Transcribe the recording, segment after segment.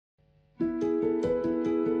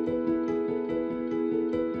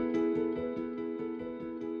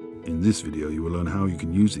In this video you will learn how you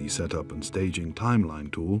can use the Setup and Staging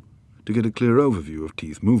Timeline tool to get a clear overview of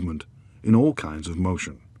teeth movement in all kinds of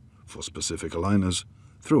motion for specific aligners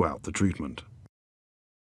throughout the treatment.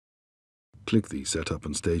 Click the Setup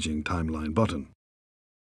and Staging Timeline button.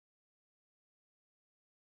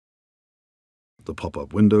 The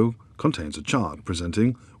pop-up window contains a chart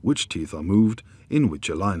presenting which teeth are moved in which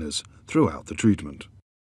aligners throughout the treatment.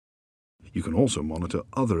 You can also monitor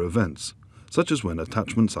other events, such as when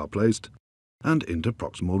attachments are placed and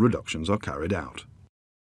interproximal reductions are carried out.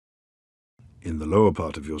 In the lower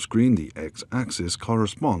part of your screen, the x-axis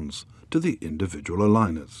corresponds to the individual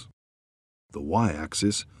aligners. The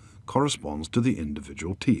y-axis corresponds to the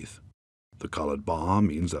individual teeth. The colored bar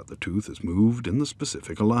means that the tooth is moved in the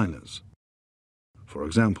specific aligners. For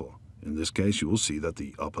example, in this case you will see that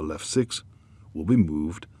the upper left 6 will be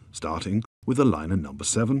moved starting with aligner number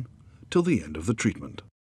 7 till the end of the treatment.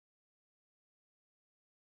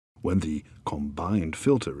 When the combined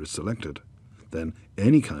filter is selected, then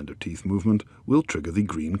any kind of teeth movement will trigger the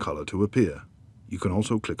green color to appear. You can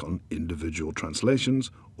also click on individual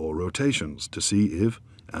translations or rotations to see if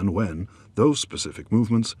and when those specific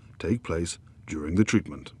movements take place during the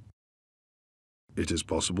treatment. It is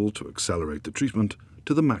possible to accelerate the treatment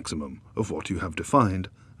to the maximum of what you have defined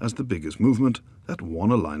as the biggest movement that one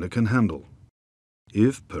aligner can handle.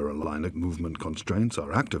 If per aligner movement constraints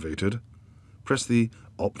are activated, press the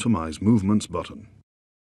Optimize Movements button.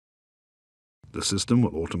 The system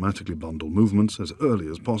will automatically bundle movements as early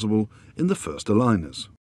as possible in the first aligners.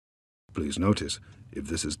 Please notice, if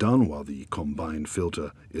this is done while the combined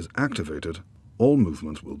filter is activated, all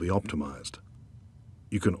movements will be optimized.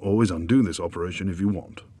 You can always undo this operation if you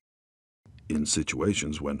want. In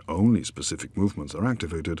situations when only specific movements are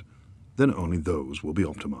activated, then only those will be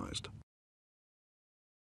optimized.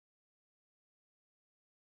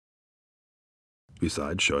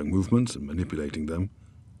 Besides showing movements and manipulating them,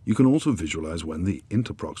 you can also visualize when the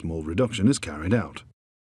interproximal reduction is carried out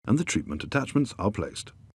and the treatment attachments are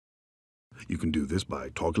placed. You can do this by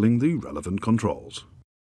toggling the relevant controls.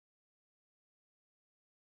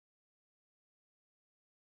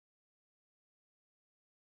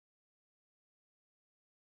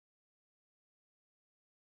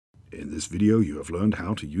 In this video you have learned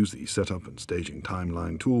how to use the Setup and Staging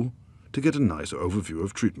Timeline tool to get a nice overview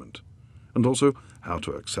of treatment, and also how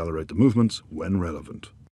to accelerate the movements when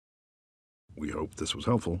relevant. We hope this was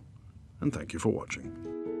helpful, and thank you for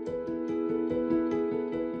watching.